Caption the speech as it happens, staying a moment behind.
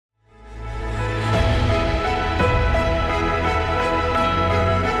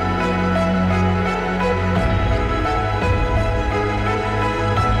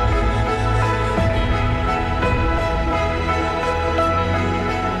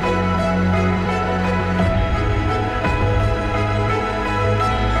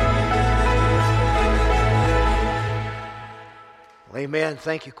Amen.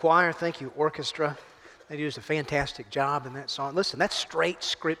 Thank you, choir. Thank you, orchestra. They did a fantastic job in that song. Listen, that's straight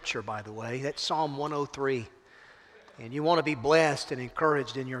scripture, by the way. That's Psalm 103. And you want to be blessed and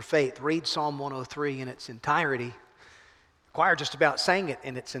encouraged in your faith, read Psalm 103 in its entirety. The choir just about sang it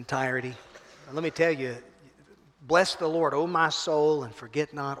in its entirety. And let me tell you, bless the Lord, O my soul, and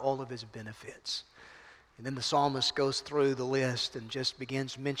forget not all of his benefits. And then the psalmist goes through the list and just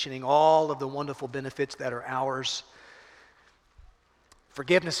begins mentioning all of the wonderful benefits that are ours.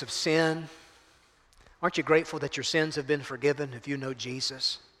 Forgiveness of sin. Aren't you grateful that your sins have been forgiven if you know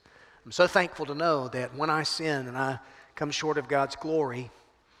Jesus? I'm so thankful to know that when I sin and I come short of God's glory,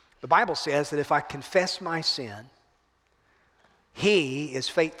 the Bible says that if I confess my sin, He is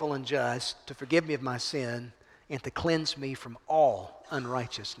faithful and just to forgive me of my sin and to cleanse me from all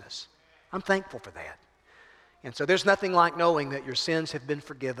unrighteousness. I'm thankful for that. And so there's nothing like knowing that your sins have been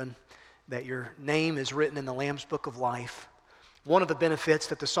forgiven, that your name is written in the Lamb's Book of Life. One of the benefits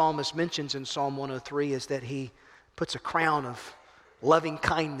that the psalmist mentions in Psalm 103 is that he puts a crown of loving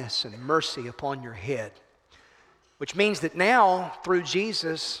kindness and mercy upon your head, which means that now, through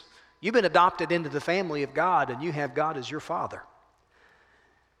Jesus, you've been adopted into the family of God and you have God as your Father.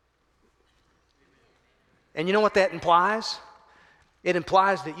 And you know what that implies? It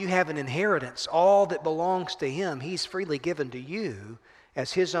implies that you have an inheritance. All that belongs to Him, He's freely given to you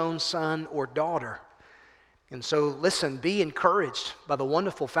as His own son or daughter. And so, listen, be encouraged by the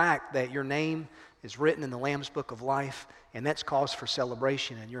wonderful fact that your name is written in the Lamb's Book of Life, and that's cause for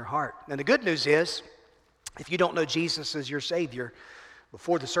celebration in your heart. And the good news is, if you don't know Jesus as your Savior,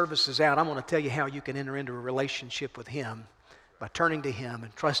 before the service is out, I'm going to tell you how you can enter into a relationship with Him by turning to Him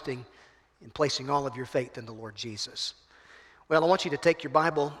and trusting and placing all of your faith in the Lord Jesus. Well, I want you to take your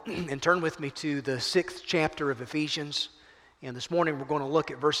Bible and turn with me to the 6th chapter of Ephesians. And this morning we're going to look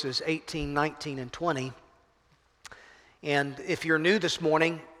at verses 18, 19, and 20. And if you're new this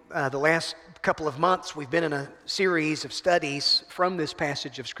morning, the last couple of months we've been in a series of studies from this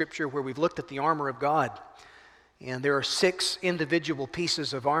passage of Scripture where we've looked at the armor of God. And there are 6 individual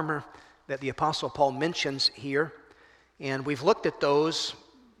pieces of armor that the Apostle Paul mentions here. And we've looked at those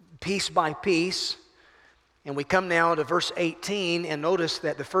piece by piece. And we come now to verse 18 and notice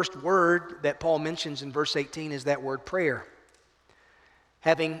that the first word that Paul mentions in verse 18 is that word prayer.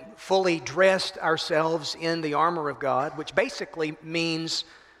 Having fully dressed ourselves in the armor of God, which basically means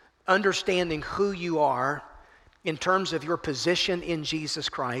understanding who you are in terms of your position in Jesus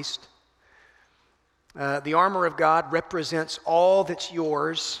Christ. The armor of God represents all that's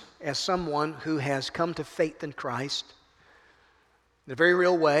yours as someone who has come to faith in Christ. In a very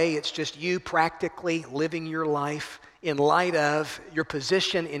real way, it's just you practically living your life in light of your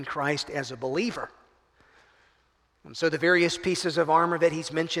position in Christ as a believer. And so the various pieces of armor that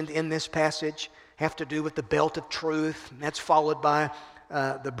he's mentioned in this passage have to do with the belt of truth, and that's followed by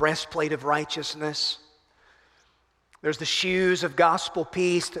the breastplate of righteousness. There's the shoes of gospel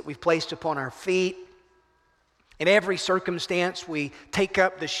peace that we've placed upon our feet. In every circumstance, we take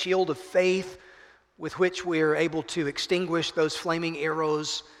up the shield of faith with which we are able to extinguish those flaming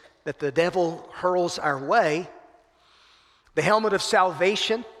arrows that the devil hurls our way. The helmet of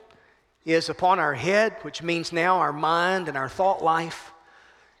salvation is upon our head, which means now our mind and our thought life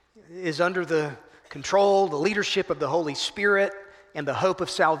is under the control, the leadership of the Holy Spirit, and the hope of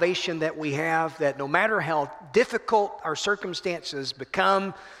salvation that we have, that no matter how difficult our circumstances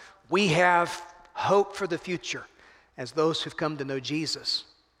become, we have hope for the future as those who've come to know Jesus.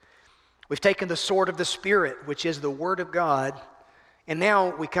 We've taken the sword of the Spirit, which is the Word of God, and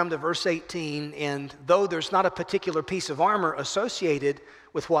now we come to verse 18, and though there's not a particular piece of armor associated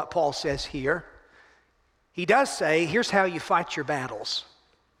with what Paul says here, he does say, here's how you fight your battles.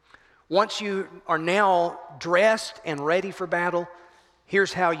 Once you are now dressed and ready for battle,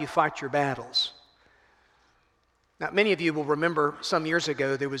 here's how you fight your battles. Now, many of you will remember some years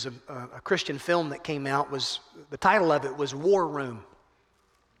ago there was a Christian film that came out. The title of it was War Room.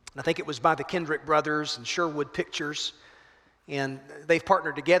 I think it was by the Kendrick brothers and Sherwood Pictures. And they've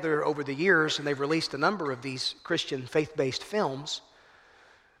partnered together over the years, and they've released a number of these Christian faith-based films.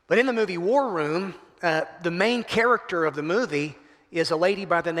 But in the movie War Room, the main character of the movie is a lady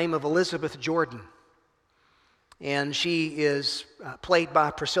by the name of Elizabeth Jordan. And she is played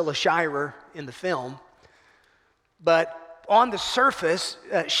by Priscilla Shirer in the film. But on the surface,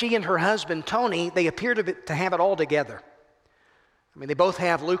 she and her husband, Tony, they appear to have it all together. I mean, they both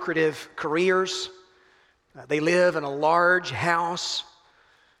have lucrative careers. They live in a large house.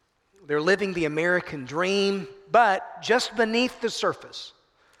 They're living the American dream. But just beneath the surface,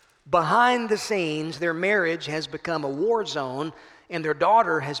 behind the scenes, their marriage has become a war zone, and their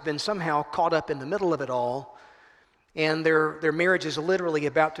daughter has been somehow caught up in the middle of it all. and their marriage is literally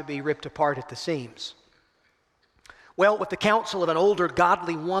about to be ripped apart at the seams. Well, with the counsel of an older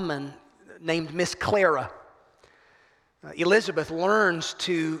godly woman named Miss Clara, Elizabeth learns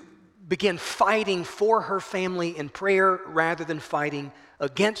to begin fighting for her family in prayer rather than fighting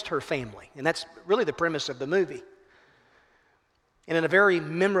against her family. And that's really the premise of the movie. And in a very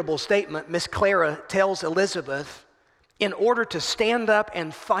memorable statement, Miss Clara tells Elizabeth, in order to stand up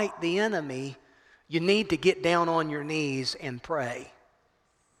and fight the enemy, you need to get down on your knees and pray.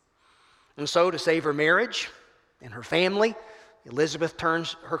 And so to save her marriage and her family, Elizabeth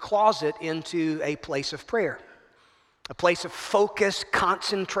turns her closet into a place of prayer, a place of focused,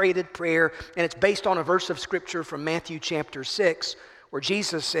 concentrated prayer. And it's based on a verse of Scripture from Matthew chapter 6, where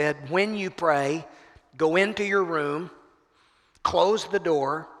Jesus said, when you pray, go into your room, close the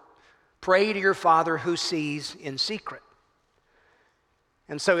door, pray to your Father who sees in secret.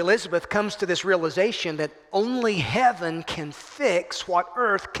 And so Elizabeth comes to this realization that only heaven can fix what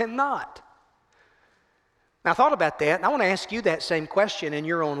earth cannot. Now, I thought about that, and I want to ask you that same question in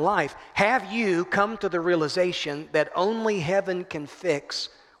your own life. Have you come to the realization that only heaven can fix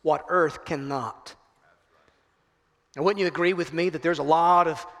what earth cannot? Now, wouldn't you agree with me that there's a lot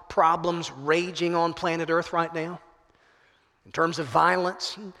of problems raging on planet Earth right now? In terms of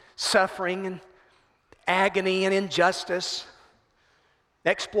violence, and suffering, and agony, and injustice,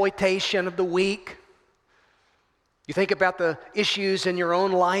 exploitation of the weak. You think about the issues in your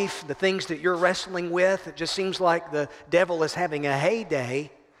own life, the things that you're wrestling with. It just seems like the devil is having a heyday.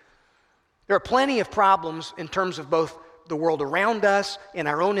 There are plenty of problems in terms of both the world around us and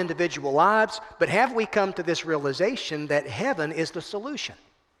our own individual lives, but have we come to this realization that heaven is the solution?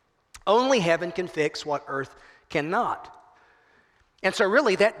 Only heaven can fix what earth cannot. And so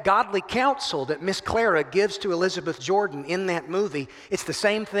really that godly counsel that Miss Clara gives to Elizabeth Jordan in that movie, it's the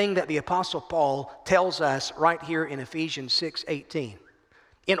same thing that the Apostle Paul tells us right here in Ephesians 6:18.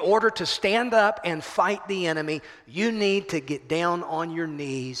 In order to stand up and fight the enemy, you need to get down on your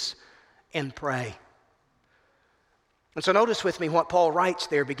knees and pray. And so notice with me what Paul writes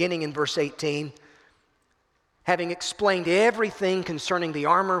there beginning in verse 18. Having explained everything concerning the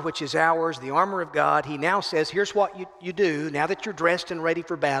armor which is ours, the armor of God, he now says, here's what you do now that you're dressed and ready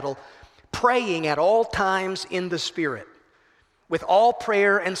for battle, praying at all times in the Spirit, with all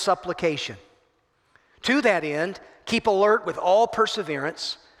prayer and supplication. To that end, keep alert with all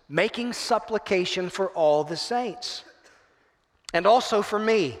perseverance, making supplication for all the saints, and also for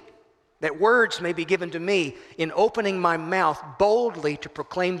me, that words may be given to me in opening my mouth boldly to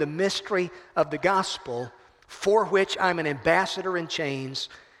proclaim the mystery of the gospel, for which I'm an ambassador in chains,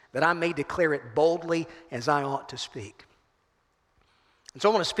 that I may declare it boldly as I ought to speak. And so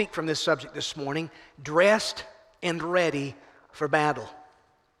I want to speak from this subject this morning, dressed and ready for battle.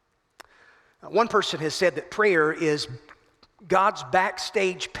 One person has said that prayer is God's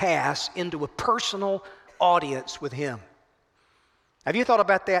backstage pass into a personal audience with Him. Have you thought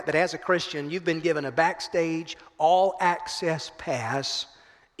about that? That as a Christian, you've been given a backstage, all-access pass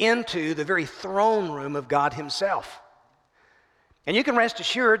into the very throne room of God Himself. And you can rest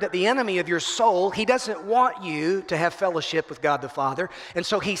assured that the enemy of your soul, he doesn't want you to have fellowship with God the Father, and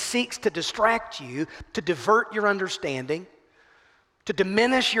so he seeks to distract you, to divert your understanding, to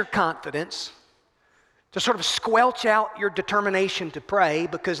diminish your confidence, to sort of squelch out your determination to pray,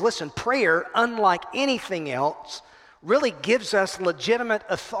 because listen, prayer, unlike anything else, really gives us legitimate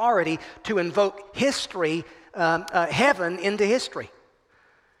authority to invoke heaven into history.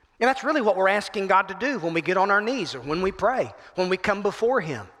 And that's really what we're asking God to do when we get on our knees or when we pray, when we come before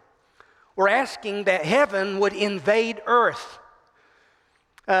Him. We're asking that heaven would invade earth,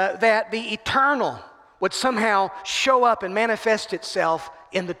 that the eternal would somehow show up and manifest itself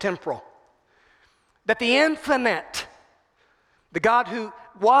in the temporal, that the infinite, the God who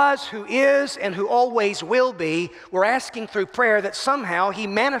was, who is, and who always will be, we're asking through prayer that somehow He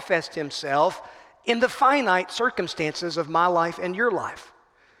manifest Himself in the finite circumstances of my life and your life.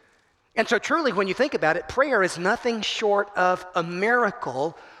 And so truly, when you think about it, prayer is nothing short of a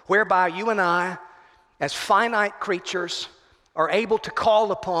miracle whereby you and I, as finite creatures, are able to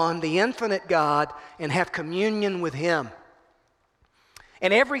call upon the infinite God and have communion with Him.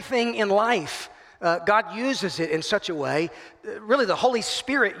 And everything in life, God uses it in such a way, really the Holy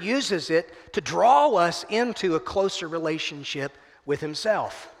Spirit uses it to draw us into a closer relationship with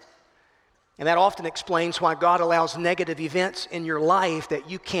Himself. And that often explains why God allows negative events in your life that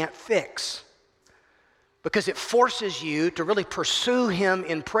you can't fix. Because it forces you to really pursue Him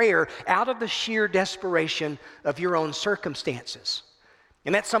in prayer out of the sheer desperation of your own circumstances.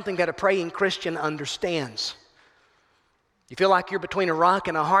 And that's something that a praying Christian understands. You feel like you're between a rock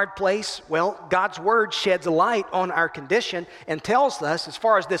and a hard place? Well, God's Word sheds a light on our condition and tells us, as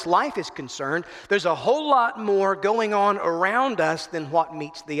far as this life is concerned, there's a whole lot more going on around us than what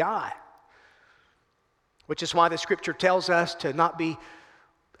meets the eye. Which is why the Scripture tells us to not be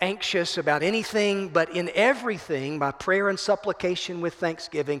anxious about anything, but in everything, by prayer and supplication with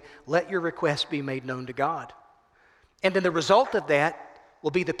thanksgiving, let your requests be made known to God. And then the result of that will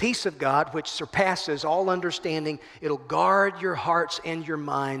be the peace of God, which surpasses all understanding. It'll guard your hearts and your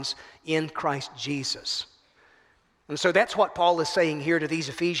minds in Christ Jesus. And so that's what Paul is saying here to these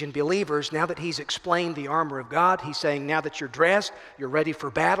Ephesian believers. Now that he's explained the armor of God, he's saying, now that you're dressed, you're ready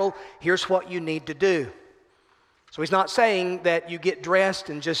for battle, here's what you need to do. So he's not saying that you get dressed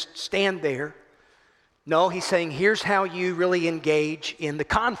and just stand there. No, he's saying, here's how you really engage in the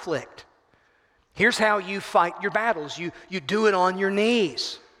conflict. Here's how you fight your battles. You do it on your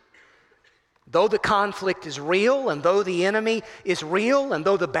knees. Though the conflict is real, and though the enemy is real, and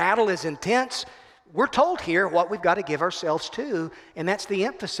though the battle is intense, we're told here what we've got to give ourselves to, and that's the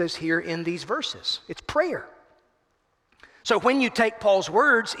emphasis here in these verses. It's prayer. So when you take Paul's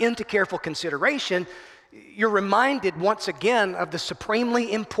words into careful consideration, you're reminded once again of the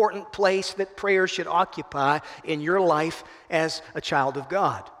supremely important place that prayer should occupy in your life as a child of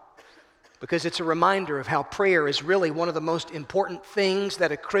God. Because it's a reminder of how prayer is really one of the most important things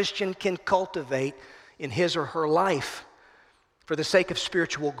that a Christian can cultivate in his or her life for the sake of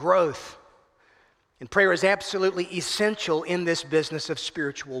spiritual growth. And prayer is absolutely essential in this business of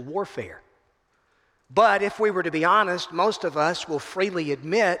spiritual warfare. But if we were to be honest, most of us will freely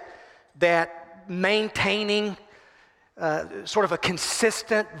admit that maintaining sort of a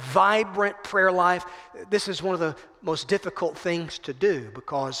consistent, vibrant prayer life, this is one of the most difficult things to do,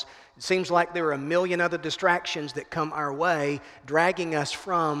 because it seems like there are a million other distractions that come our way, dragging us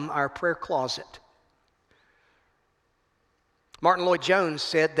from our prayer closet. Martin Lloyd-Jones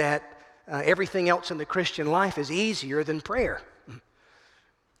said that everything else in the Christian life is easier than prayer.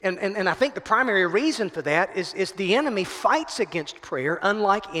 And I think the primary reason for that is the enemy fights against prayer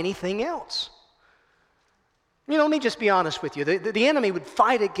unlike anything else. You know, let me just be honest with you. The enemy would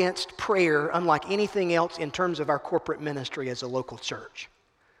fight against prayer unlike anything else in terms of our corporate ministry as a local church.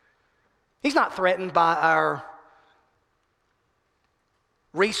 He's not threatened by our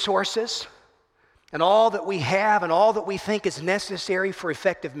resources and all that we have and all that we think is necessary for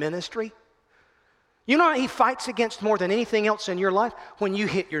effective ministry. You know what he fights against more than anything else in your life? When you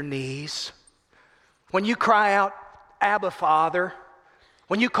hit your knees, when you cry out, Abba, Father,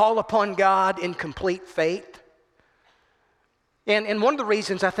 when you call upon God in complete faith. And one of the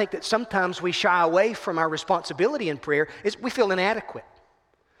reasons I think that sometimes we shy away from our responsibility in prayer is we feel inadequate.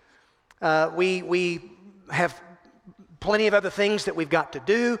 We have plenty of other things that we've got to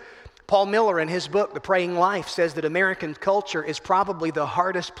do. Paul Miller, in his book, The Praying Life, says that American culture is probably the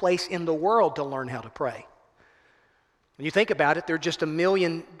hardest place in the world to learn how to pray. When you think about it, there are just a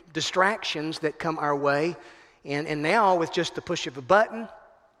million distractions that come our way. And now, with just the push of a button,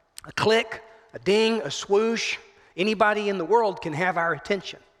 a click, a ding, a swoosh, anybody in the world can have our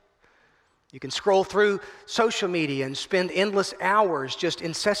attention. You can scroll through social media and spend endless hours just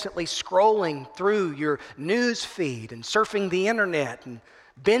incessantly scrolling through your news feed and surfing the internet and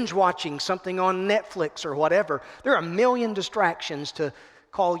binge watching something on Netflix or whatever. There are a million distractions to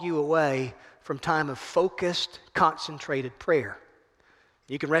call you away from time of focused, concentrated prayer.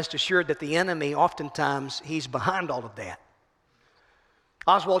 You can rest assured that the enemy, oftentimes, he's behind all of that.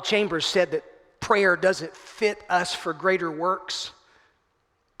 Oswald Chambers said that prayer doesn't fit us for greater works.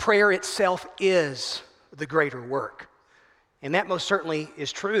 Prayer itself is the greater work. And that most certainly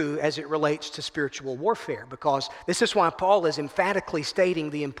is true as it relates to spiritual warfare, because this is why Paul is emphatically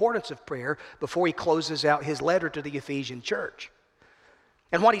stating the importance of prayer before he closes out his letter to the Ephesian church.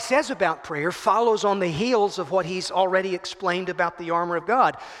 And what he says about prayer follows on the heels of what he's already explained about the armor of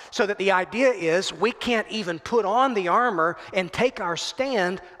God. So that the idea is we can't even put on the armor and take our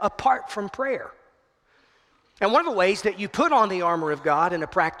stand apart from prayer. And one of the ways that you put on the armor of God in a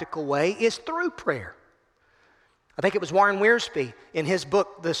practical way is through prayer. I think it was Warren Wiersbe in his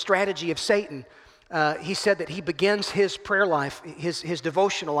book, The Strategy of Satan. He said that he begins his prayer life, his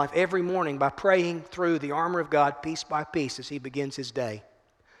devotional life every morning by praying through the armor of God piece by piece as he begins his day.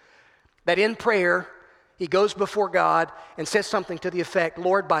 That in prayer, he goes before God and says something to the effect,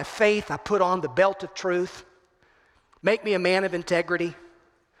 Lord, by faith I put on the belt of truth. Make me a man of integrity.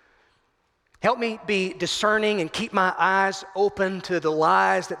 Help me be discerning and keep my eyes open to the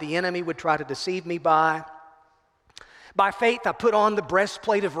lies that the enemy would try to deceive me by. By faith, I put on the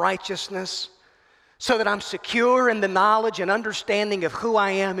breastplate of righteousness so that I'm secure in the knowledge and understanding of who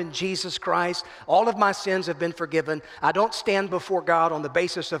I am in Jesus Christ. All of my sins have been forgiven. I don't stand before God on the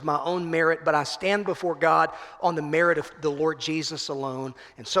basis of my own merit, but I stand before God on the merit of the Lord Jesus alone,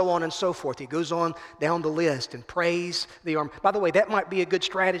 and so on and so forth. He goes on down the list and prays the arm. By the way, that might be a good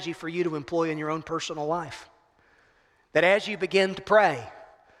strategy for you to employ in your own personal life. That as you begin to pray,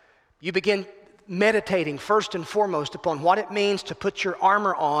 you begin meditating first and foremost upon what it means to put your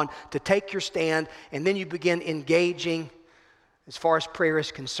armor on, to take your stand, and then you begin engaging as far as prayer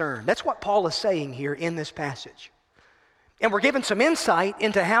is concerned. That's what Paul is saying here in this passage. And we're given some insight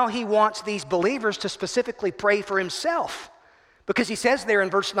into how he wants these believers to specifically pray for himself. Because he says there in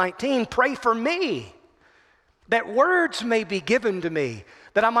verse 19, pray for me, that words may be given to me,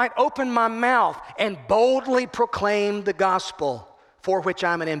 that I might open my mouth and boldly proclaim the gospel, for which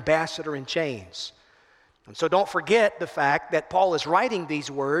I'm an ambassador in chains. And so don't forget the fact that Paul is writing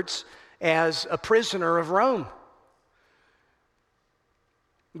these words as a prisoner of Rome.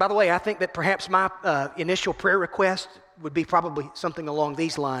 By the way, I think that perhaps my initial prayer request would be probably something along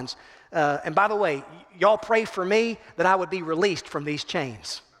these lines. And by the way, y'all pray for me that I would be released from these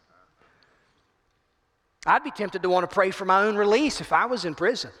chains. I'd be tempted to want to pray for my own release if I was in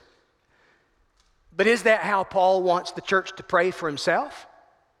prison. But is that how Paul wants the church to pray for himself?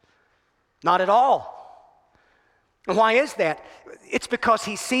 Not at all. And why is that? It's because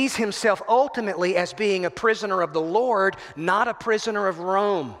he sees himself ultimately as being a prisoner of the Lord, not a prisoner of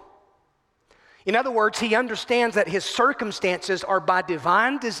Rome. In other words, he understands that his circumstances are by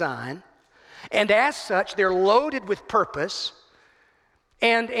divine design, and as such, they're loaded with purpose,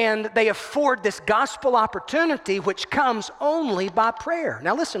 and they afford this gospel opportunity which comes only by prayer.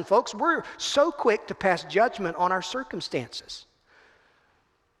 Now listen, folks, we're so quick to pass judgment on our circumstances.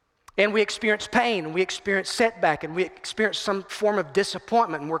 And we experience pain, and we experience setback, and we experience some form of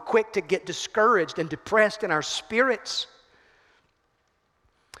disappointment, and we're quick to get discouraged and depressed in our spirits.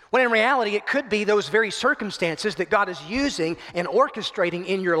 When in reality, it could be those very circumstances that God is using and orchestrating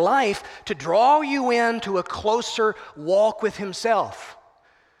in your life to draw you into a closer walk with himself.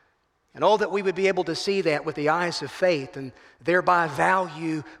 And oh, that we would be able to see that with the eyes of faith and thereby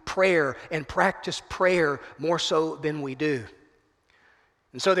value prayer and practice prayer more so than we do.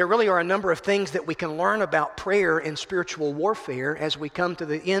 And so there really are a number of things that we can learn about prayer and spiritual warfare as we come to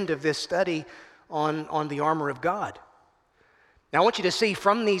the end of this study on the armor of God. Now I want you to see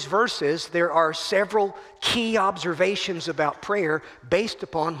from these verses there are several key observations about prayer based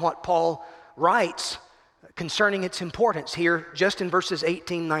upon what Paul writes concerning its importance here just in verses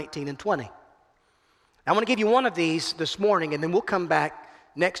 18, 19, and 20. I want to give you one of these this morning, and then we'll come back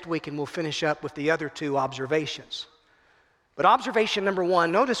next week and we'll finish up with the other two observations. But observation number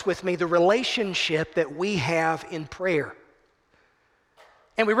one, notice with me the relationship that we have in prayer.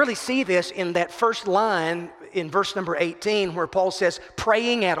 And we really see this in that first line in verse number 18 where Paul says,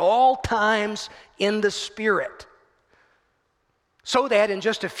 praying at all times in the Spirit. So that in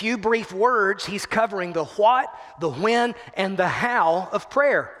just a few brief words, he's covering the what, the when, and the how of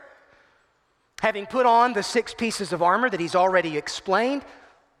prayer. Having put on the 6 pieces of armor that he's already explained,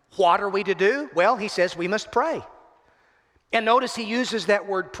 what are we to do? Well, he says we must pray. And notice he uses that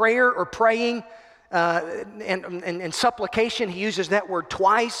word prayer or praying and supplication. He uses that word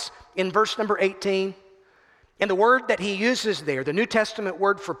twice in verse number 18. And the word that he uses there, the New Testament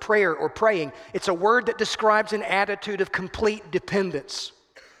word for prayer or praying, it's a word that describes an attitude of complete dependence.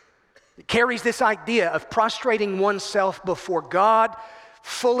 It carries this idea of prostrating oneself before God,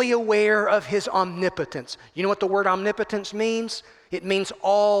 fully aware of his omnipotence. You know what the word omnipotence means? It means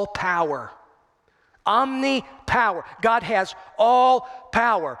all power. Omnipower. God has all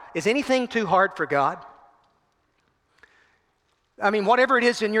power. Is anything too hard for God? I mean, whatever it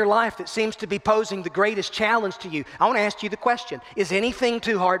is in your life that seems to be posing the greatest challenge to you, I want to ask you the question, is anything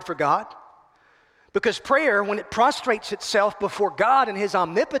too hard for God? Because prayer, when it prostrates itself before God and his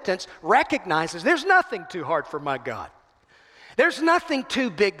omnipotence, recognizes there's nothing too hard for my God. There's nothing too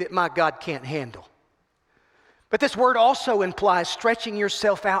big that my God can't handle. But this word also implies stretching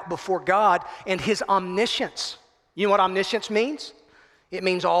yourself out before God and his omniscience. You know what omniscience means? It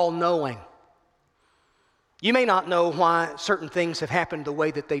means all-knowing. You may not know why certain things have happened the way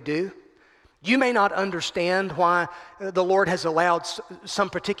that they do. You may not understand why the Lord has allowed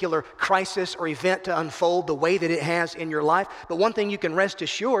some particular crisis or event to unfold the way that it has in your life. But one thing you can rest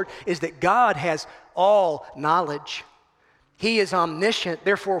assured is that God has all knowledge. He is omniscient.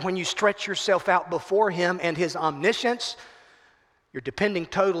 Therefore, when you stretch yourself out before him and his omniscience, you're depending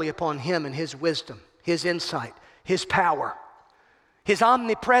totally upon him and his wisdom, his insight, his power. His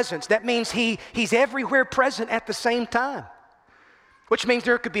omnipresence, that means he's everywhere present at the same time. which means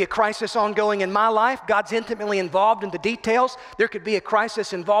there could be a crisis ongoing in my life. God's intimately involved in the details. There could be a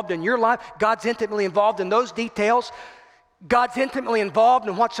crisis involved in your life. God's intimately involved in those details. God's intimately involved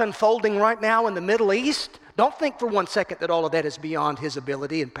in what's unfolding right now in the Middle East. Don't think for one second that all of that is beyond his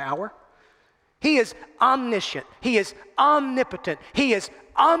ability and power. He is omniscient. He is omnipotent. He is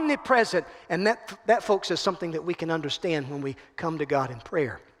omnipresent. And that, folks, is something that we can understand when we come to God in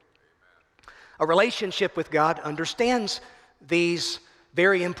prayer. A relationship with God understands these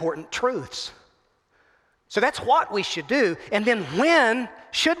very important truths. So that's what we should do. And then when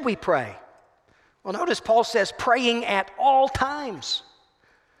should we pray? Well, notice Paul says praying at all times.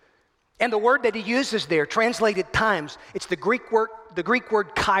 And the word that he uses there, translated times, it's the Greek word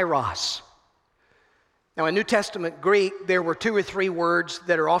kairos. Now, in New Testament Greek, there were 2 or 3 words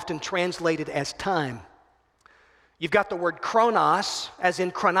that are often translated as time. You've got the word chronos, as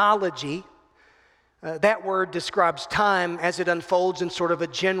in chronology. That word describes time as it unfolds in sort of a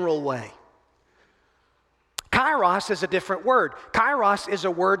general way. Kairos is a different word. Kairos is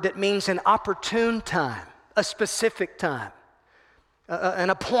a word that means an opportune time, a specific time, an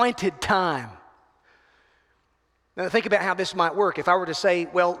appointed time. Now think about how this might work. If I were to say,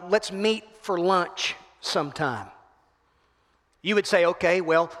 well, let's meet for lunch sometime. You would say, okay,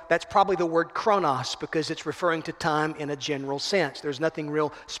 well, that's probably the word chronos because it's referring to time in a general sense. There's nothing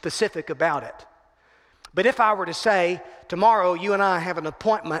real specific about it. But if I were to say, tomorrow you and I have an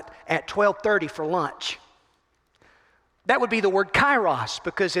appointment at 12:30 for lunch, that would be the word kairos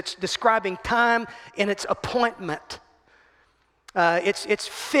because it's describing time in its appointment. It's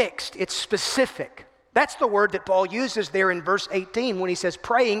fixed, it's specific. That's the word that Paul uses there in verse 18 when he says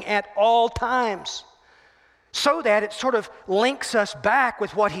praying at all times. So that it sort of links us back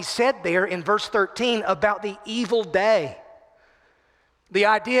with what he said there in verse 13 about the evil day. The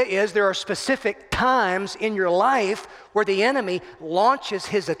idea is there are specific times in your life where the enemy launches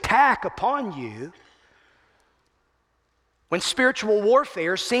his attack upon you. When spiritual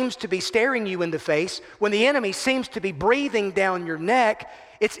warfare seems to be staring you in the face, when the enemy seems to be breathing down your neck,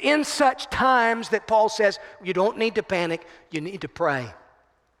 it's in such times that Paul says, you don't need to panic, you need to pray.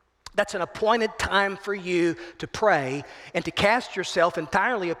 That's an appointed time for you to pray and to cast yourself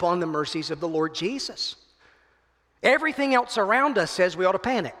entirely upon the mercies of the Lord Jesus. Everything else around us says we ought to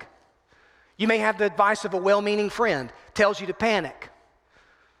panic. You may have the advice of a well-meaning friend, tells you to panic.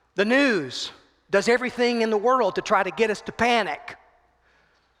 The news does everything in the world to try to get us to panic.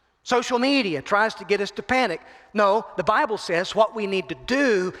 Social media tries to get us to panic. No, the Bible says what we need to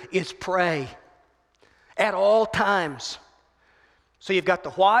do is pray at all times. So you've got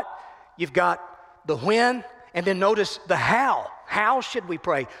the what, you've got the when, and then notice the how. How should we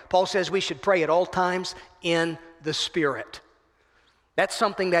pray? Paul says we should pray at all times in the Spirit. That's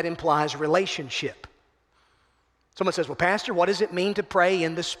something that implies relationship. Someone says, well, Pastor, what does it mean to pray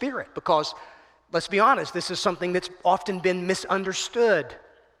in the Spirit? Because, let's be honest, this is something that's often been misunderstood.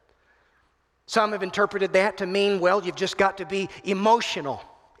 Some have interpreted that to mean, well, you've just got to be emotional.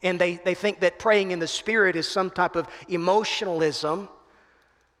 And they think that praying in the Spirit is some type of emotionalism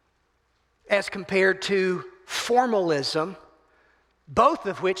as compared to formalism, both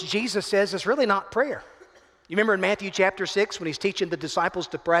of which Jesus says is really not prayer. You remember in Matthew chapter 6 when he's teaching the disciples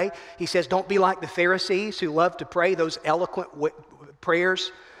to pray, he says, don't be like the Pharisees who love to pray those eloquent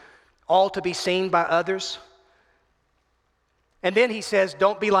prayers, all to be seen by others. And then he says,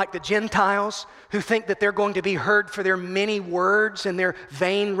 don't be like the Gentiles who think that they're going to be heard for their many words and their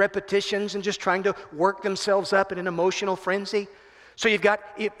vain repetitions and just trying to work themselves up in an emotional frenzy. So you've got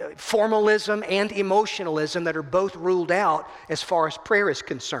formalism and emotionalism that are both ruled out as far as prayer is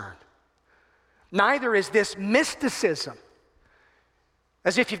concerned. Neither is this mysticism,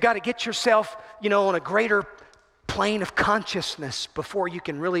 as if you've got to get yourself, on a greater plane of consciousness before you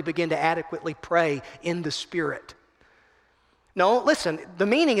can really begin to adequately pray in the Spirit. No, listen, the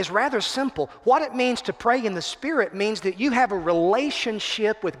meaning is rather simple. What it means to pray in the Spirit means that you have a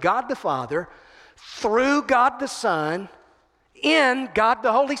relationship with God the Father through God the Son in God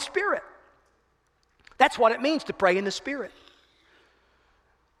the Holy Spirit. That's what it means to pray in the Spirit.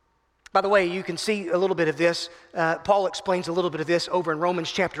 By the way, you can see a little bit of this. Paul explains a little bit of this over in Romans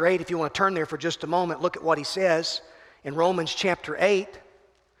chapter 8. If you want to turn there for just a moment, look at what he says in Romans chapter 8,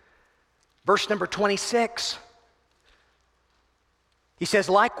 verse number 26. He says,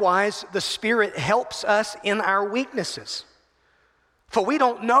 likewise, the Spirit helps us in our weaknesses, for we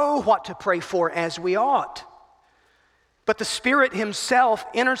don't know what to pray for as we ought. But the Spirit himself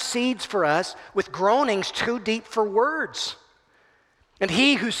intercedes for us with groanings too deep for words. And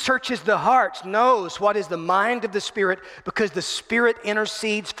he who searches the hearts knows what is the mind of the Spirit, because the Spirit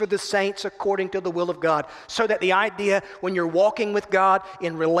intercedes for the saints according to the will of God. So that the idea, when you're walking with God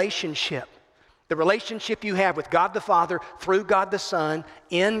in relationship, the relationship you have with God the Father, through God the Son,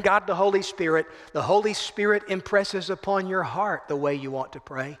 in God the Holy Spirit impresses upon your heart the way you ought to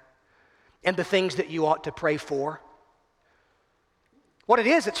pray and the things that you ought to pray for. What it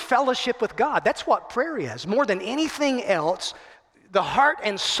is, it's fellowship with God. That's what prayer is. More than anything else, the heart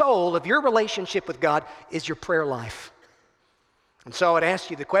and soul of your relationship with God is your prayer life. And so I'd ask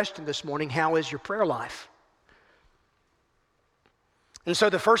you the question this morning, how is your prayer life? And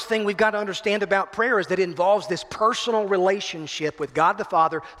so the first thing we've got to understand about prayer is that it involves this personal relationship with God the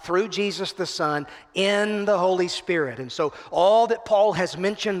Father through Jesus the Son in the Holy Spirit. And so all that Paul has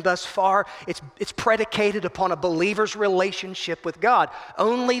mentioned thus far, it's predicated upon a believer's relationship with God.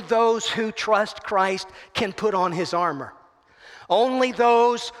 Only those who trust Christ can put on his armor. Only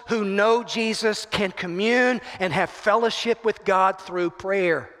those who know Jesus can commune and have fellowship with God through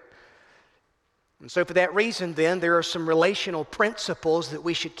prayer. And so for that reason, then, there are some relational principles that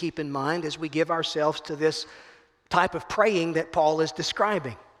we should keep in mind as we give ourselves to this type of praying that Paul is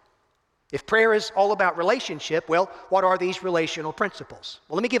describing. If prayer is all about relationship, well, what are these relational principles?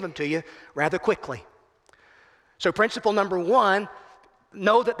 Well, let me give them to you rather quickly. So principle number one,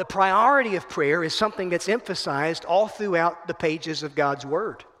 know that the priority of prayer is something that's emphasized all throughout the pages of God's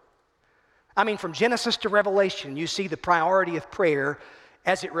Word. I mean, from Genesis to Revelation, you see the priority of prayer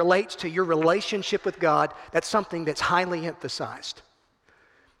as it relates to your relationship with God. That's something that's highly emphasized.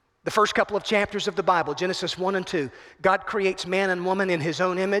 The first couple of chapters of the Bible, Genesis 1 and 2, God creates man and woman in his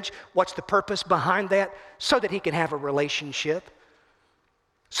own image. What's the purpose behind that? So that he can have a relationship,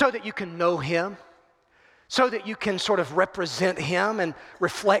 so that you can know him, so that you can sort of represent him and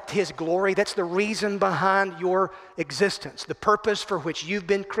reflect his glory. That's the reason behind your existence, the purpose for which you've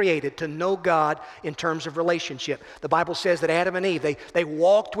been created, to know God in terms of relationship. The Bible says that Adam and Eve, they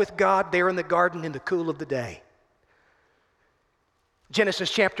walked with God there in the garden in the cool of the day.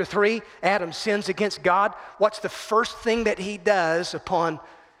 Genesis chapter 3, Adam sins against God. What's the first thing that he does upon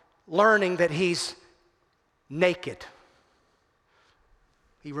learning that he's naked?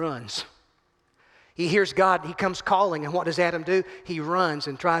 He runs. He hears God, he comes calling, and what does Adam do? He runs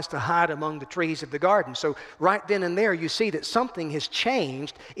and tries to hide among the trees of the garden. So right then and there, you see that something has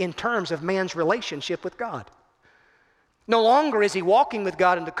changed in terms of man's relationship with God. No longer is he walking with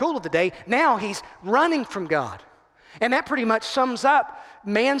God in the cool of the day, now he's running from God. And that pretty much sums up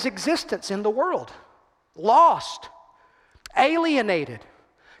man's existence in the world. Lost, alienated,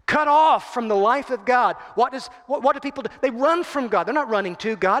 cut off from the life of God. What do people do? They run from God. They're not running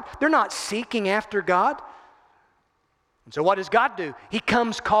to God. They're not seeking after God. And so what does God do? He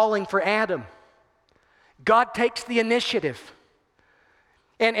comes calling for Adam. God takes the initiative.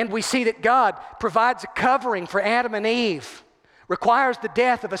 And we see that God provides a covering for Adam and Eve, requires the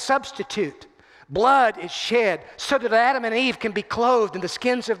death of a substitute. Blood is shed so that Adam and Eve can be clothed in the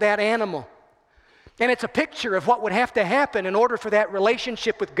skins of that animal. And it's a picture of what would have to happen in order for that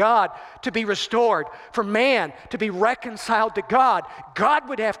relationship with God to be restored, for man to be reconciled to God. God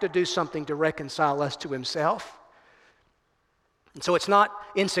would have to do something to reconcile us to himself. And so it's not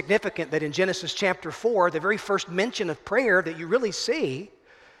insignificant that in Genesis chapter 4, the very first mention of prayer that you really see,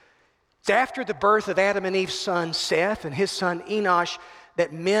 it's after the birth of Adam and Eve's son Seth and his son Enosh,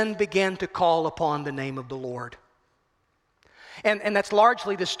 that men began to call upon the name of the Lord. And that's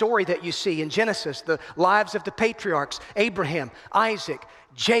largely the story that you see in Genesis, the lives of the patriarchs, Abraham, Isaac,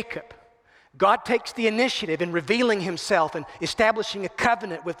 Jacob. God takes the initiative in revealing himself and establishing a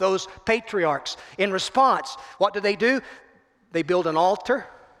covenant with those patriarchs. In response, what do? They build an altar.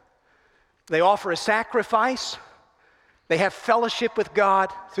 They offer a sacrifice. They have fellowship with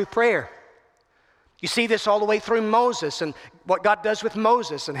God through prayer. You see this all the way through Moses and what God does with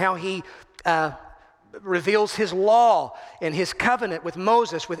Moses and how he reveals his law and his covenant with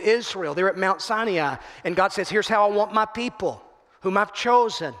Moses, with Israel. They're at Mount Sinai. And God says, here's how I want my people, whom I've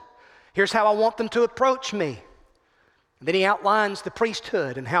chosen. Here's how I want them to approach me. And then he outlines the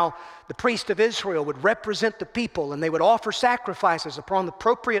priesthood and how the priest of Israel would represent the people and they would offer sacrifices upon the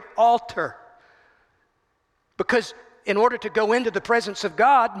appropriate altar. Because in order to go into the presence of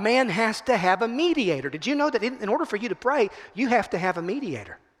God, man has to have a mediator. Did you know that in order for you to pray, you have to have a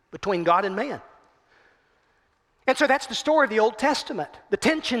mediator between God and man? And so that's the story of the Old Testament. The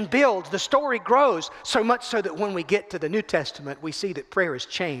tension builds, the story grows, so much so that when we get to the New Testament, we see that prayer has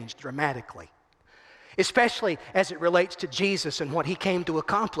changed dramatically, especially as it relates to Jesus and what he came to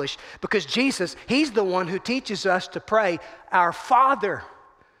accomplish. Because Jesus, he's the one who teaches us to pray, "Our Father,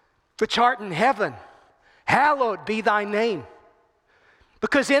 which art in heaven, hallowed be thy name."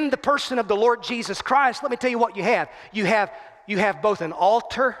 Because in the person of the Lord Jesus Christ, let me tell you what you have. You have both an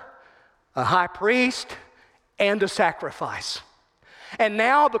altar, a high priest, and a sacrifice. And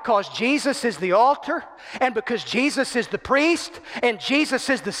now, because Jesus is the altar, and because Jesus is the priest, and Jesus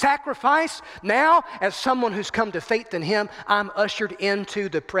is the sacrifice, now, as someone who's come to faith in Him, I'm ushered into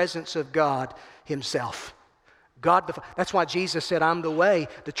the presence of God Himself. That's why Jesus said, I'm the way,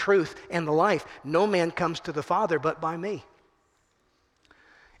 the truth, and the life. No man comes to the Father but by me.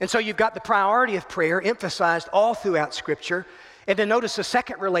 And so you've got the priority of prayer emphasized all throughout Scripture. And then notice the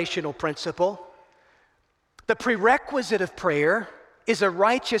second relational principle. The prerequisite of prayer is a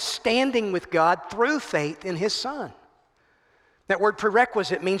righteous standing with God through faith in His Son. That word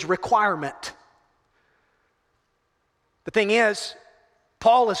prerequisite means requirement. The thing is,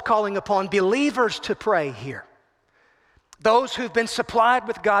 Paul is calling upon believers to pray here. Those who've been supplied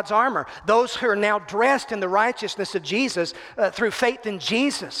with God's armor, those who are now dressed in the righteousness of Jesus through faith in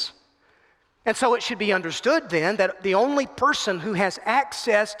Jesus. And so it should be understood then that the only person who has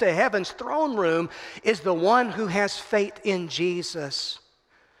access to heaven's throne room is the one who has faith in Jesus.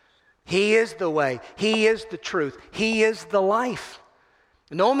 He is the way. He is the truth. He is the life.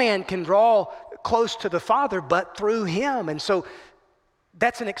 No man can draw close to the Father but through Him. And so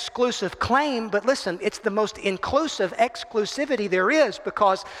that's an exclusive claim, but listen, it's the most inclusive exclusivity there is,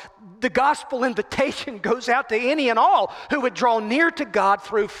 because the gospel invitation goes out to any and all who would draw near to God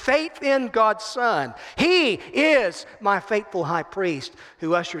through faith in God's Son. He is my faithful high priest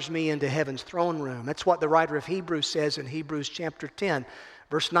who ushers me into heaven's throne room. That's what the writer of Hebrews says in Hebrews chapter 10,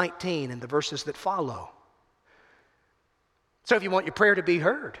 verse 19, and the verses that follow. So if you want your prayer to be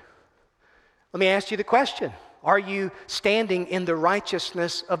heard, let me ask you the question. Are you standing in the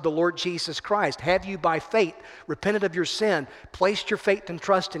righteousness of the Lord Jesus Christ? Have you by faith repented of your sin, placed your faith and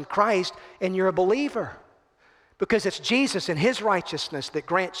trust in Christ, and you're a believer? Because it's Jesus and His righteousness that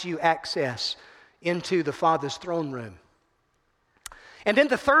grants you access into the Father's throne room. And then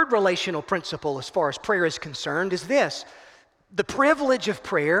the third relational principle as far as prayer is concerned is this. The privilege of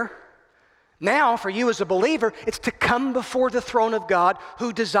prayer, now for you as a believer, it's to come before the throne of God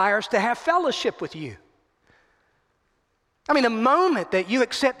who desires to have fellowship with you. I mean, the moment that you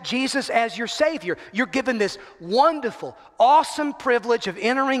accept Jesus as your Savior, you're given this wonderful, awesome privilege of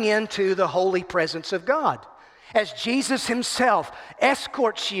entering into the holy presence of God. As Jesus Himself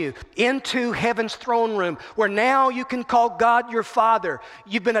escorts you into heaven's throne room, where now you can call God your Father.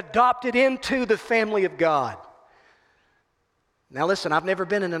 You've been adopted into the family of God. Now listen, I've never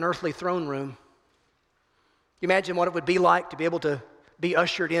been in an earthly throne room. You imagine what it would be like to be able to be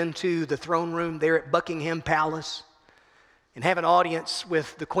ushered into the throne room there at Buckingham Palace and have an audience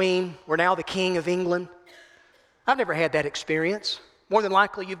with the Queen, or now the King of England. I've never had that experience. More than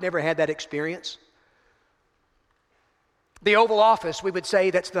likely, you've never had that experience. The Oval Office, we would say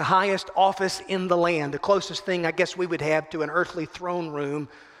that's the highest office in the land, the closest thing I guess we would have to an earthly throne room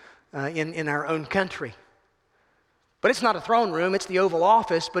in our own country. But it's not a throne room, it's the Oval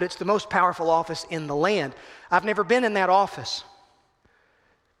Office, but it's the most powerful office in the land. I've never been in that office.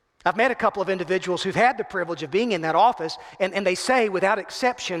 I've met a couple of individuals who've had the privilege of being in that office, and they say without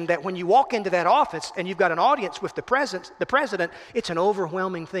exception that when you walk into that office and you've got an audience with the president, it's an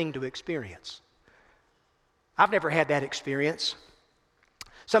overwhelming thing to experience. I've never had that experience.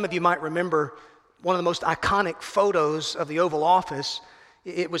 Some of you might remember one of the most iconic photos of the Oval Office.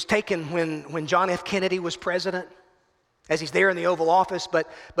 It was taken when John F. Kennedy was president, as he's there in the Oval Office, but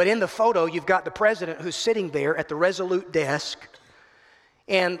in the photo you've got the president who's sitting there at the resolute desk.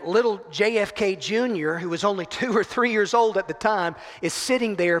 And little JFK Jr., who was only 2 or 3 years old at the time, is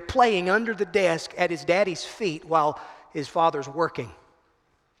sitting there playing under the desk at his daddy's feet while his father's working.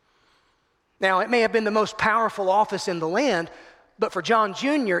 Now, it may have been the most powerful office in the land, but for John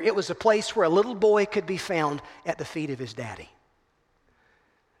Jr., it was a place where a little boy could be found at the feet of his daddy.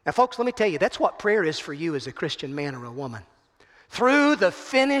 Now, folks, let me tell you, that's what prayer is for you as a Christian man or a woman. Through the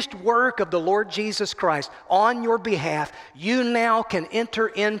finished work of the Lord Jesus Christ on your behalf, you now can enter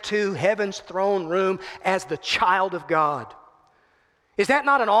into heaven's throne room as the child of God. Is that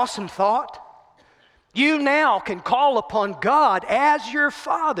not an awesome thought? You now can call upon God as your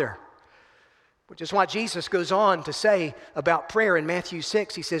Father, which is why Jesus goes on to say about prayer in Matthew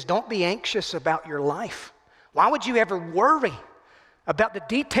 6. He says, don't be anxious about your life. Why would you ever worry about the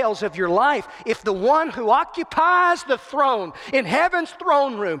details of your life if the one who occupies the throne in heaven's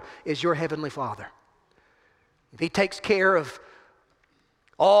throne room is your heavenly Father? If He takes care of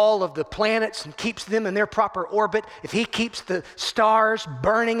all of the planets and keeps them in their proper orbit, if He keeps the stars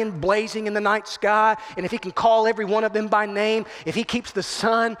burning and blazing in the night sky, and if He can call every one of them by name, if He keeps the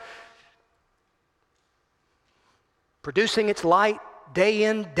sun producing its light day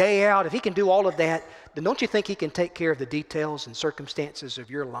in, day out, if he can do all of that, then don't you think he can take care of the details and circumstances of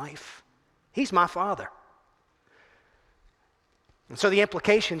your life? He's my Father. And so the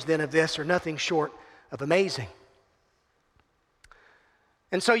implications then of this are nothing short of amazing.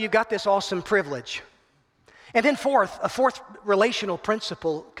 And so you've got this awesome privilege. And then a fourth relational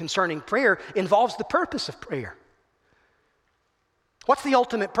principle concerning prayer involves the purpose of prayer. What's the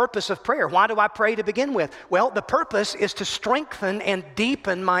ultimate purpose of prayer? Why do I pray to begin with? Well, the purpose is to strengthen and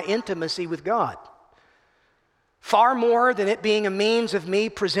deepen my intimacy with God. Far more than it being a means of me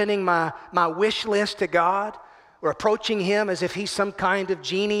presenting my wish list to God or approaching Him as if He's some kind of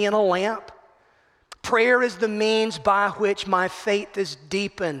genie in a lamp. Prayer is the means by which my faith is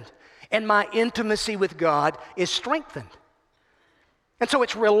deepened and my intimacy with God is strengthened. And so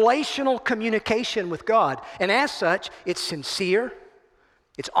it's relational communication with God. And as such, it's sincere,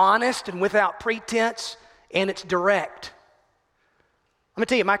 it's honest and without pretense, and it's direct. I'm going to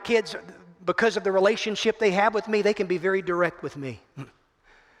tell you, my kids, because of the relationship they have with me, they can be very direct with me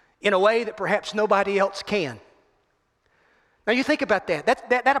in a way that perhaps nobody else can. Now you think about that.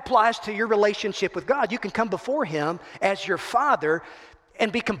 That applies to your relationship with God. You can come before Him as your Father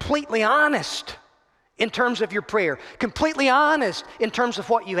and be completely honest in terms of your prayer, completely honest in terms of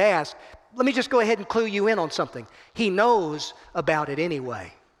what you ask. Let me just go ahead and clue you in on something. He knows about it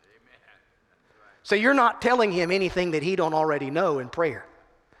anyway. So you're not telling Him anything that He don't already know in prayer.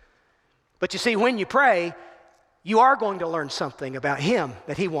 But you see, when you pray, you are going to learn something about Him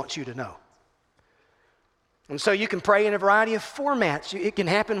that He wants you to know. And so you can pray in a variety of formats. It can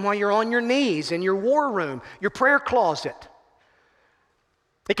happen while you're on your knees in your war room, your prayer closet.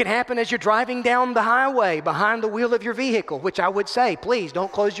 It can happen as you're driving down the highway behind the wheel of your vehicle, which I would say, please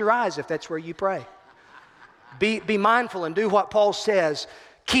don't close your eyes if that's where you pray. Be mindful and do what Paul says.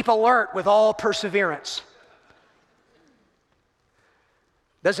 Keep alert with all perseverance.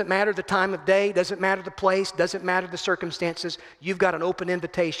 Doesn't matter the time of day, doesn't matter the place, doesn't matter the circumstances. You've got an open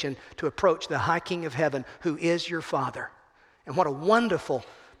invitation to approach the high King of heaven who is your Father. And what a wonderful,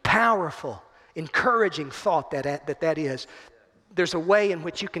 powerful, encouraging thought that is. There's a way in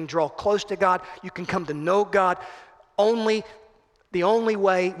which you can draw close to God. You can come to know God. The only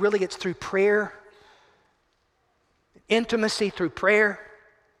way, really, it's through prayer. Intimacy through prayer.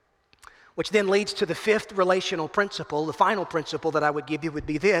 Which then leads to the fifth relational principle. The final principle that I would give you would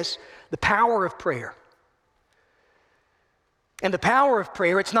be this: the power of prayer. And the power of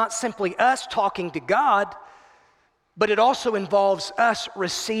prayer, it's not simply us talking to God, but it also involves us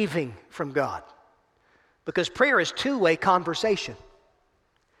receiving from God. Because prayer is two-way conversation.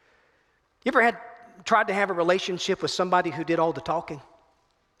 You ever tried to have a relationship with somebody who did all the talking?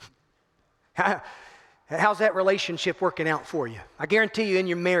 How's that relationship working out for you? I guarantee you in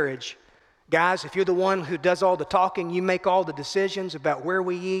your marriage, guys, if you're the one who does all the talking, you make all the decisions about where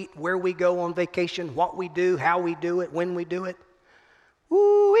we eat, where we go on vacation, what we do, how we do it, when we do it.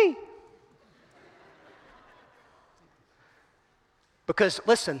 Woo-wee. Because,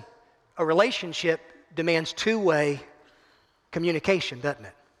 listen, a relationship demands two-way communication, doesn't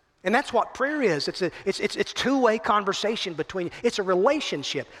it? And that's what prayer is. It's two-way conversation it's a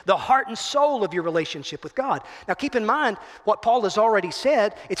relationship, the heart and soul of your relationship with God. Now keep in mind what Paul has already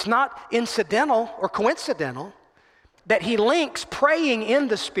said. It's not incidental or coincidental that he links praying in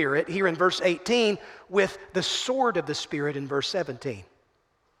the Spirit here in verse 18 with the sword of the Spirit in verse 17,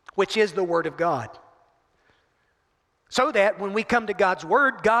 which is the Word of God. So that when we come to God's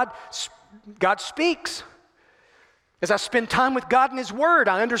Word, God speaks. As I spend time with God in His Word,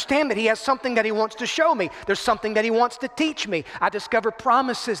 I understand that He has something that He wants to show me. There's something that He wants to teach me. I discover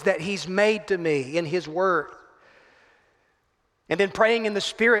promises that He's made to me in His Word. And then praying in the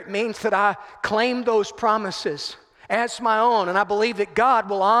Spirit means that I claim those promises as my own, and I believe that God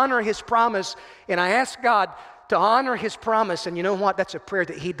will honor His promise, and I ask God to honor His promise, and you know what? That's a prayer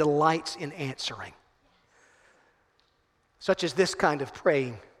that He delights in answering. Such as this kind of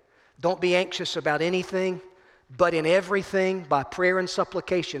praying. Don't be anxious about anything, but in everything, by prayer and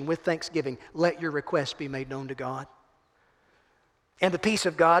supplication with thanksgiving, let your requests be made known to God. And the peace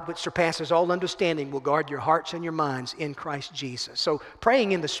of God, which surpasses all understanding, will guard your hearts and your minds in Christ Jesus. So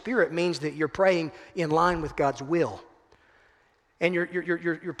praying in the Spirit means that you're praying in line with God's will. And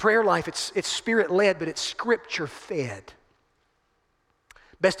your prayer life, it's Spirit-led, but it's Scripture-fed.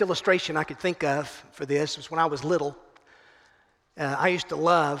 Best illustration I could think of for this was when I was little. I used to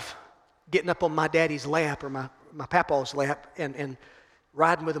love getting up on my daddy's lap or my papa's lap and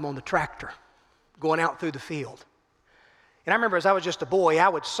riding with him on the tractor, going out through the field. And I remember as I was just a boy, I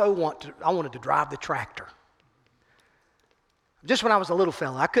wanted to drive the tractor. Just when I was a little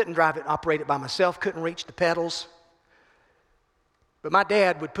fella, I couldn't drive it, operate it by myself, couldn't reach the pedals. But my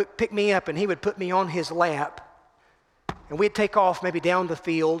dad would pick me up and he would put me on his lap, and we'd take off maybe down the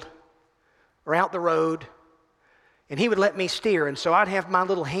field or out the road, and he would let me steer. And so I'd have my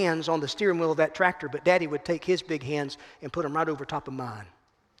little hands on the steering wheel of that tractor, but Daddy would take his big hands and put them right over top of mine.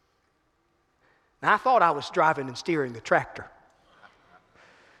 Now, I thought I was driving and steering the tractor.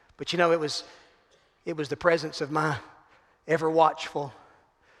 But you know, it was the presence of my ever-watchful,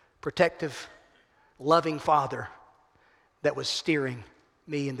 protective, loving Father that was steering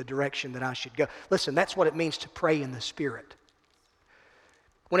me in the direction that I should go. Listen, that's what it means to pray in the Spirit.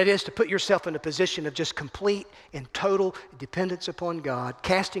 When it is to put yourself in a position of just complete and total dependence upon God,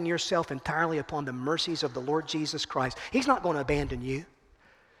 casting yourself entirely upon the mercies of the Lord Jesus Christ. He's not going to abandon you.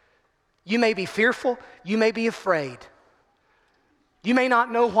 You may be fearful, you may be afraid. You may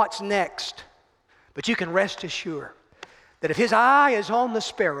not know what's next, but you can rest assured that if His eye is on the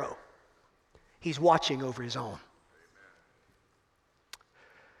sparrow, He's watching over His own.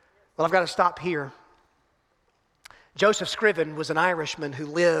 Well, I've got to stop here. Joseph Scriven was an Irishman who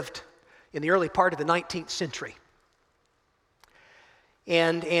lived in the early part of the 19th century.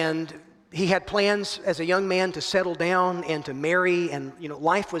 And he had plans as a young man to settle down and to marry, and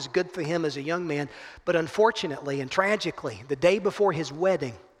life was good for him as a young man. But unfortunately and tragically, the day before his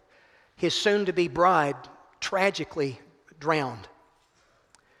wedding, his soon-to-be bride tragically drowned.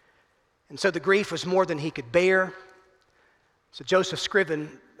 And so the grief was more than he could bear. So Joseph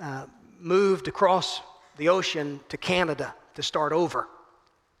Scriven moved across the ocean to Canada to start over.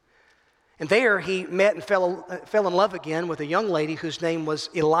 And there he met and fell in love again with a young lady whose name was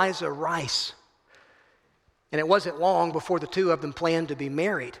Eliza Rice. And it wasn't long before the two of them planned to be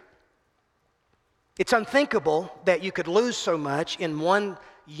married. It's unthinkable that you could lose so much in one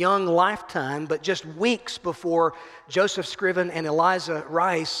young lifetime, but just weeks before Joseph Scriven and Eliza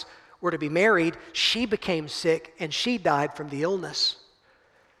Rice were to be married, she became sick and she died from the illness.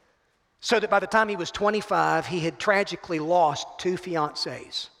 So that by the time he was 25, he had tragically lost two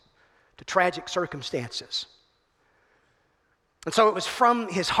fiancées to tragic circumstances. And so it was from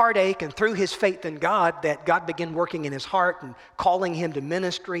his heartache and through his faith in God that God began working in his heart and calling him to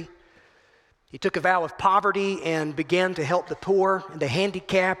ministry. He took a vow of poverty and began to help the poor and the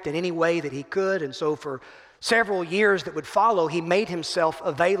handicapped in any way that he could. And so for several years that would follow, he made himself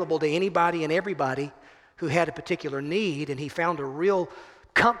available to anybody and everybody who had a particular need, and he found a real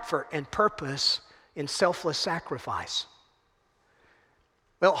comfort and purpose in selfless sacrifice.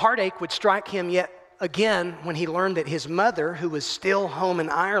 Well, heartache would strike him yet again when he learned that his mother, who was still home in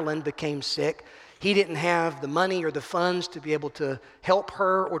Ireland, became sick. He didn't have the money or the funds to be able to help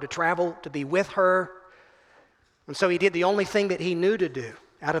her or to travel to be with her. And so he did the only thing that he knew to do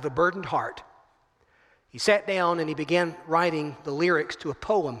out of a burdened heart. He sat down and he began writing the lyrics to a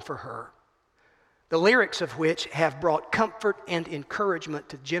poem for her, the lyrics of which have brought comfort and encouragement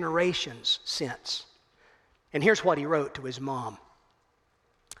to generations since. And here's what he wrote to his mom.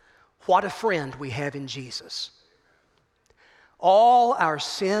 What a friend we have in Jesus. All our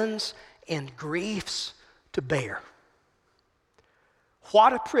sins and griefs to bear.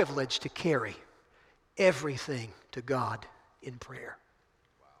 What a privilege to carry everything to God in prayer.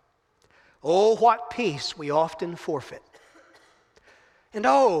 Oh, what peace we often forfeit. And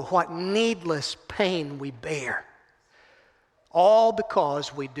oh, what needless pain we bear, all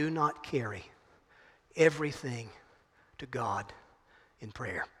because we do not carry everything to God in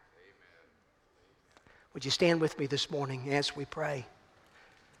prayer. Would you stand with me this morning as we pray?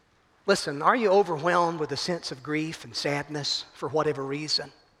 Listen, are you overwhelmed with a sense of grief and sadness for whatever reason?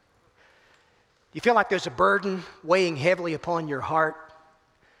 Do you feel like there's a burden weighing heavily upon your heart?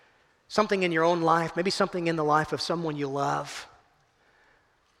 Something in your own life, maybe something in the life of someone you love.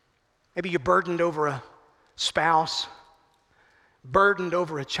 Maybe you're burdened over a spouse, burdened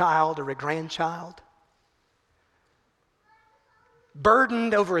over a child or a grandchild,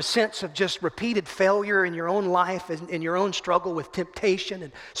 burdened over a sense of just repeated failure in your own life and in your own struggle with temptation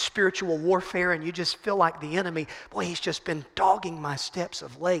and spiritual warfare, and you just feel like the enemy, boy, he's just been dogging my steps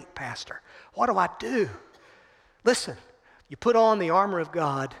of late, Pastor. What do I do? Listen, you put on the armor of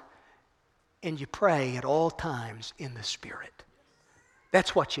God and you pray at all times in the Spirit.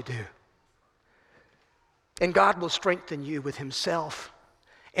 That's what you do. And God will strengthen you with Himself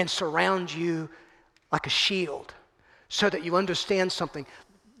and surround you like a shield so that you understand something.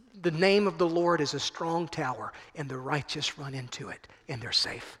 The name of the Lord is a strong tower, and the righteous run into it, and they're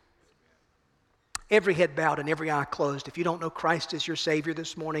safe. Every head bowed and every eye closed. If you don't know Christ as your Savior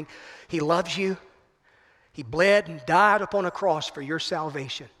this morning, He loves you. He bled and died upon a cross for your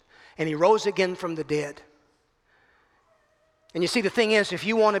salvation, and He rose again from the dead. And you see, the thing is, if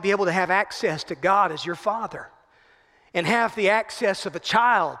you want to be able to have access to God as your Father, and have the access of a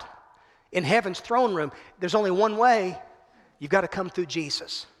child in heaven's throne room, there's only one way. You've got to come through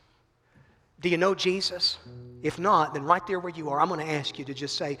Jesus. Do you know Jesus? If not, then right there where you are, I'm going to ask you to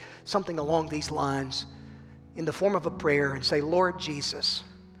just say something along these lines in the form of a prayer and say, Lord Jesus,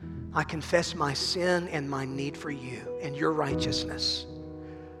 I confess my sin and my need for you and your righteousness.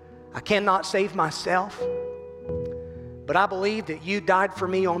 I cannot save myself, but I believe that you died for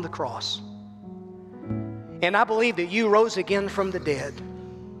me on the cross. And I believe that you rose again from the dead.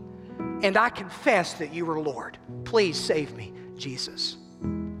 And I confess that you are Lord. Please save me, Jesus.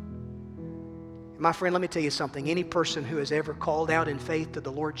 My friend, let me tell you something. Any person who has ever called out in faith to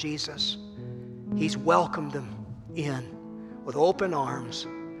the Lord Jesus, He's welcomed them in with open arms,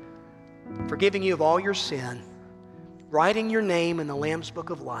 forgiving you of all your sin, writing your name in the Lamb's Book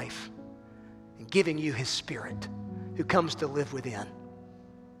of Life, and giving you His Spirit who comes to live within.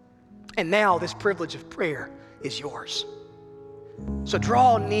 And now this privilege of prayer is yours. So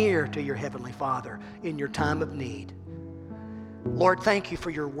draw near to your Heavenly Father in your time of need. Lord, thank you for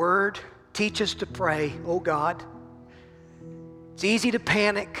your word. Teach us to pray, oh God. It's easy to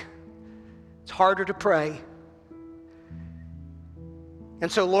panic. It's harder to pray.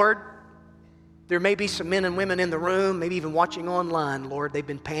 And so, Lord, there may be some men and women in the room, maybe even watching online, Lord, they've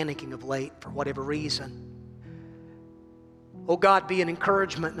been panicking of late for whatever reason. Oh God, be an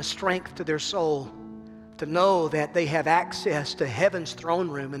encouragement and a strength to their soul to know that they have access to heaven's throne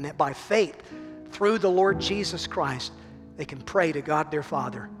room and that by faith, through the Lord Jesus Christ, they can pray to God their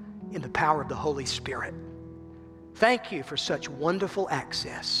Father in the power of the Holy Spirit. Thank you for such wonderful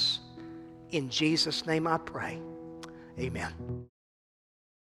access. In Jesus' name I pray. Amen.